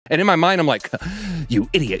And in my mind, I'm like, you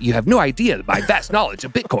idiot, you have no idea my vast knowledge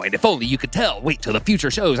of Bitcoin. If only you could tell. Wait till the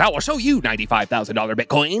future shows. I will show you $95,000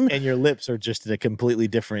 Bitcoin. And your lips are just in a completely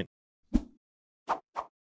different.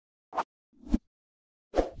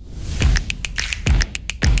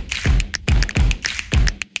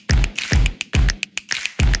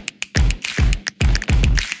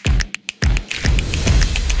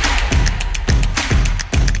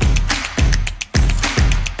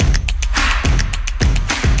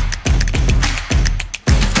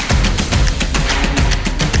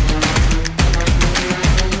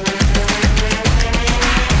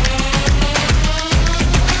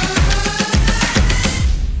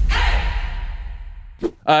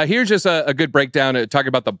 Here's just a good breakdown talking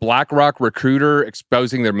about the BlackRock recruiter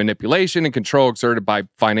exposing their manipulation and control exerted by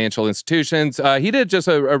financial institutions. He did just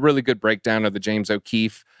a really good breakdown of the James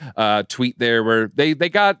O'Keefe tweet there, where they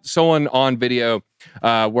got someone on video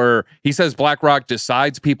where he says BlackRock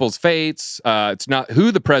decides people's fates. It's not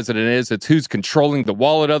who the president is, it's who's controlling the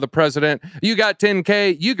wallet of the president. You got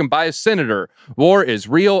 10K, you can buy a senator. War is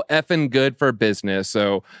real effing good for business.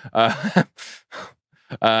 So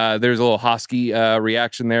there's a little Hosky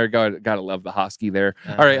reaction there. Gotta love the Hosky there.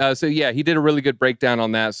 All right, so yeah, he did a really good breakdown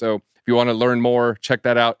on that. So if you want to learn more, check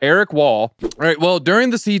that out. Eric Wall. All right, well, during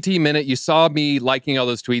the CT Minute, you saw me liking all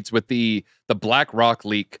those tweets with the BlackRock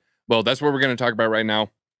leak. Well, that's what we're going to talk about right now.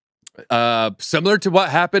 Similar to what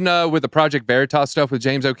happened with the Project Veritas stuff with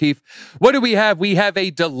James O'Keefe. What do we have? We have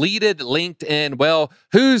a deleted LinkedIn. Well,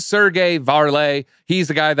 who's Sergey Varley? He's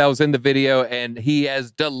the guy that was in the video, and he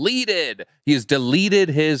has deleted his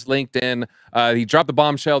LinkedIn. He dropped the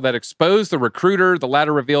bombshell that exposed the recruiter. The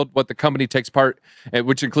latter revealed what the company takes part in,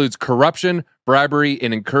 which includes corruption, bribery,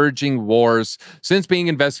 and encouraging wars. Since being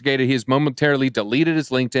investigated, he has momentarily deleted his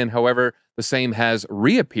LinkedIn. However, the same has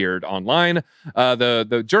reappeared online.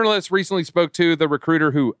 The journalist recently spoke to the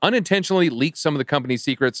recruiter who unintentionally leaked some of the company's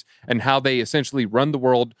secrets and how they essentially run the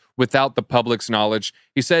world without the public's knowledge.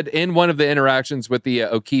 He said in one of the interactions with the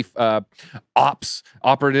O'Keefe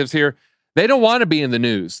operatives here, they don't want to be in the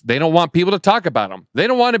news. They don't want people to talk about them. They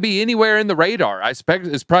don't want to be anywhere in the radar. I expect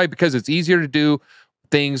it's probably because it's easier to do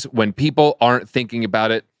things when people aren't thinking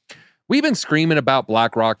about it. We've been screaming about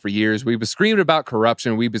BlackRock for years. We've been screaming about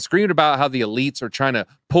corruption. We've been screaming about how the elites are trying to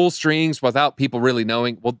pull strings without people really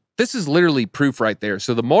knowing. Well, this is literally proof right there.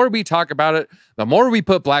 So the more we talk about it, the more we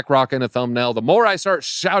put BlackRock in a thumbnail, the more I start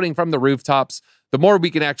shouting from the rooftops, the more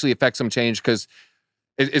we can actually affect some change, because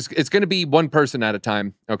it's going to be one person at a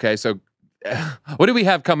time. Okay, so what do we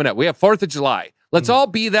have coming up? We have 4th of July. Let's all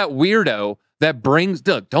be that weirdo that brings,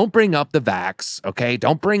 look, don't bring up the vax, okay?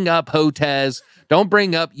 Don't bring up HOTES. Don't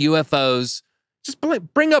bring up UFOs. Just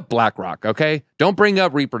bring up BlackRock, okay? Don't bring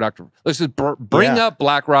up reproductive. Let's just bring up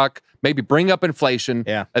BlackRock, maybe bring up inflation,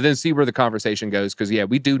 and then see where the conversation goes, because, yeah,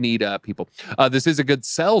 we do need people. This is a good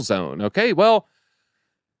sell zone, okay? Well,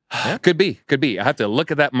 could be. I have to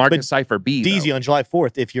look at that market cipher B. DZ, on July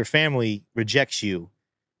 4th, if your family rejects you,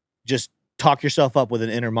 just talk yourself up with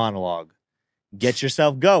an inner monologue. Get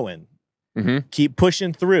yourself going. Keep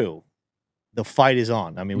pushing through. The fight is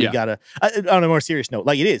on. I mean, we gotta, on a more serious note,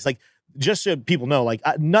 like it is, like, just so people know, like,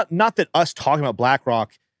 not that us talking about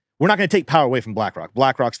BlackRock, we're not going to take power away from BlackRock.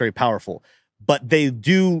 BlackRock's very powerful, but they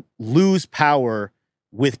do lose power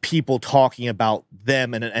with people talking about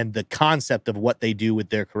them and the concept of what they do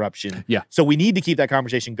with their corruption. Yeah. So we need to keep that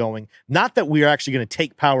conversation going. Not that we are actually going to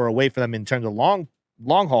take power away from them in terms of long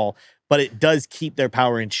haul, but it does keep their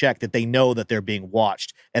power in check, that they know that they're being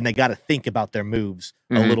watched, and they got to think about their moves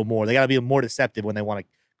a little more. They got to be more deceptive when they want to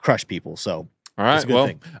crush people. So, all right,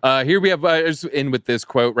 well, here we have, just in with this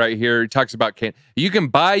quote right here. He talks about, you can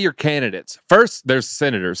buy your candidates. First, there's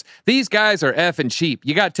senators. These guys are effing cheap.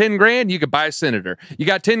 You got 10 grand, you can buy a senator. You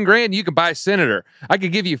got 10 grand, you can buy a senator. I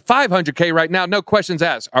could give you 500K right now, no questions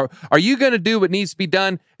asked. Are you going to do what needs to be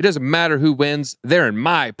done? It doesn't matter who wins. They're in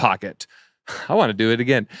my pocket. I want to do it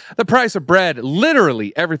again. The price of bread,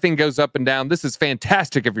 literally everything goes up and down. This is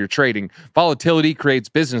fantastic if you're trading. Volatility creates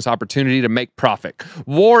business opportunity to make profit.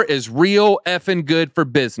 War is real effing good for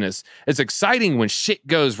business. It's exciting when shit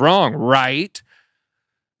goes wrong, right?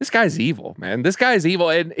 This guy's evil, man. This guy's evil.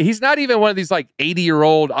 And he's not even one of these like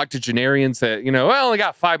 80-year-old octogenarians that, you know, I only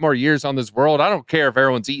got 5 more years on this world. I don't care if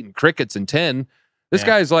everyone's eating crickets in 10. This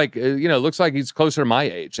guy's like, you know, looks like he's closer to my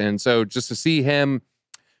age. And so just to see him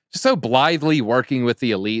just so blithely working with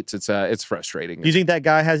the elites, it's frustrating. Do you think that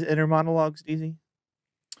guy has inner monologues, DZ?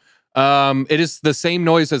 It is the same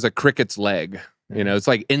noise as a cricket's leg. You know, it's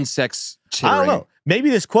like insects chittering. I don't know. Maybe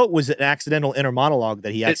this quote was an accidental inner monologue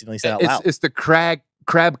that he accidentally said out loud. It's the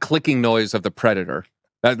crab clicking noise of the predator.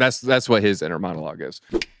 That's what his inner monologue is.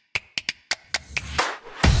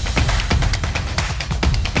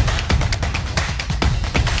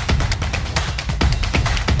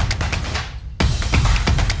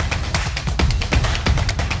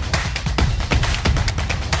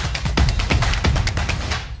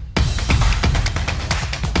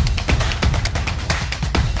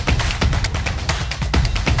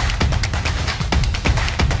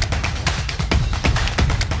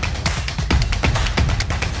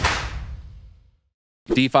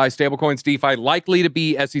 DeFi, stablecoins, DeFi, likely to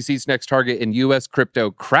be SEC's next target in U.S.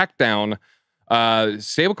 crypto crackdown.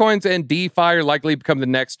 Stablecoins and DeFi are likely to become the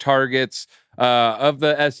next targets of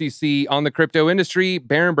the SEC on the crypto industry.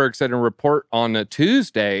 Berenberg said in a report on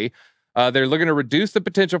Tuesday, they're looking to reduce the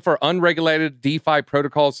potential for unregulated DeFi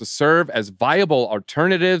protocols to serve as viable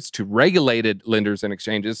alternatives to regulated lenders and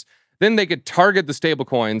exchanges. Then they could target the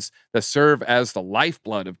stablecoins that serve as the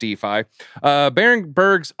lifeblood of DeFi.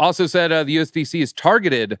 Berenberg also said the USDC is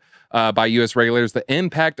targeted by U.S. regulators. The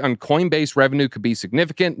impact on Coinbase revenue could be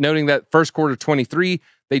significant, noting that first quarter 23,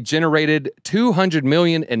 they generated $200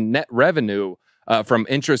 million in net revenue from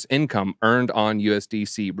interest income earned on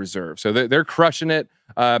USDC reserves. So they're crushing it,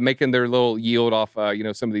 making their little yield off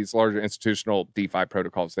some of these larger institutional DeFi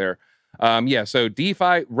protocols there. So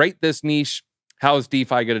DeFi, rate this niche. How is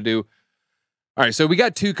DeFi going to do? All right, so we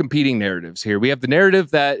got two competing narratives here. We have the narrative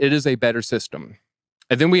that it is a better system.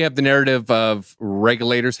 And then we have the narrative of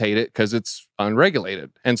regulators hate it because it's unregulated.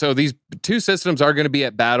 And so these two systems are going to be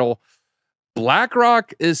at battle.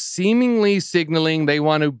 BlackRock is seemingly signaling they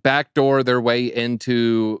want to backdoor their way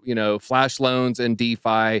into, flash loans and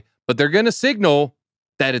DeFi, but they're going to signal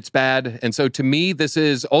that it's bad. And so to me, this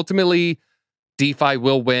is ultimately DeFi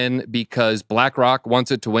will win because BlackRock wants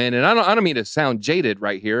it to win. And I don't mean to sound jaded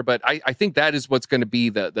right here, but I think that is what's going to be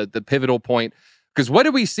the pivotal point. Because what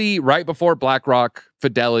did we see right before BlackRock,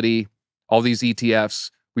 Fidelity, all these ETFs?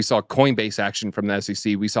 We saw Coinbase action from the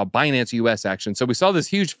SEC. We saw Binance US action. So we saw this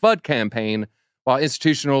huge FUD campaign while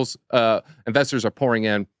institutional investors are pouring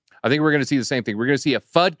in. I think we're going to see the same thing. We're going to see a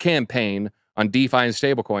FUD campaign on DeFi and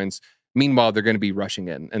stablecoins. Meanwhile, they're going to be rushing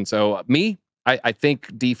in. And so I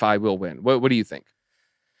think DeFi will win. What do you think?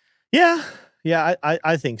 Yeah,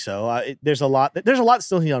 I think so. There's a lot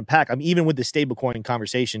still to unpack. I mean, even with the stablecoin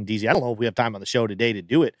conversation, DZ, I don't know if we have time on the show today to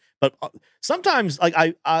do it, but sometimes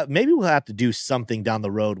maybe we'll have to do something down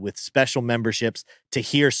the road with special memberships to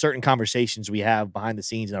hear certain conversations we have behind the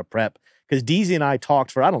scenes in our prep. Because DZ and I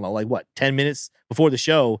talked for, 10 minutes before the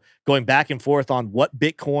show, going back and forth on what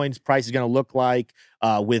Bitcoin's price is going to look like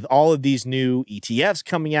with all of these new ETFs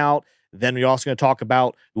coming out. Then we're also going to talk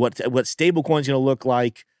about what stablecoin's going to look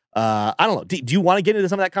like. I don't know. Do you want to get into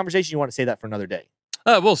some of that conversation? You want to say that for another day?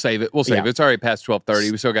 We'll save it. It's already past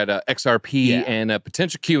 12:30. We still got XRP and a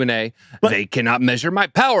potential Q&A. They cannot measure my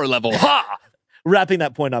power level. Ha! Wrapping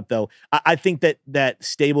that point up, though, I think that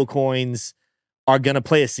stablecoins are going to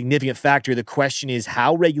play a significant factor. The question is,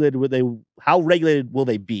 how regulated will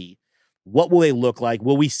they be? What will they look like?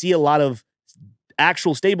 Will we see a lot of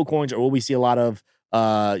actual stablecoins, or will we see a lot of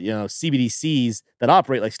CBDCs that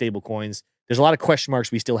operate like stablecoins? There's a lot of question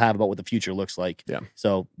marks we still have about what the future looks like. Yeah.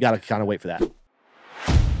 So got to kind of wait for that.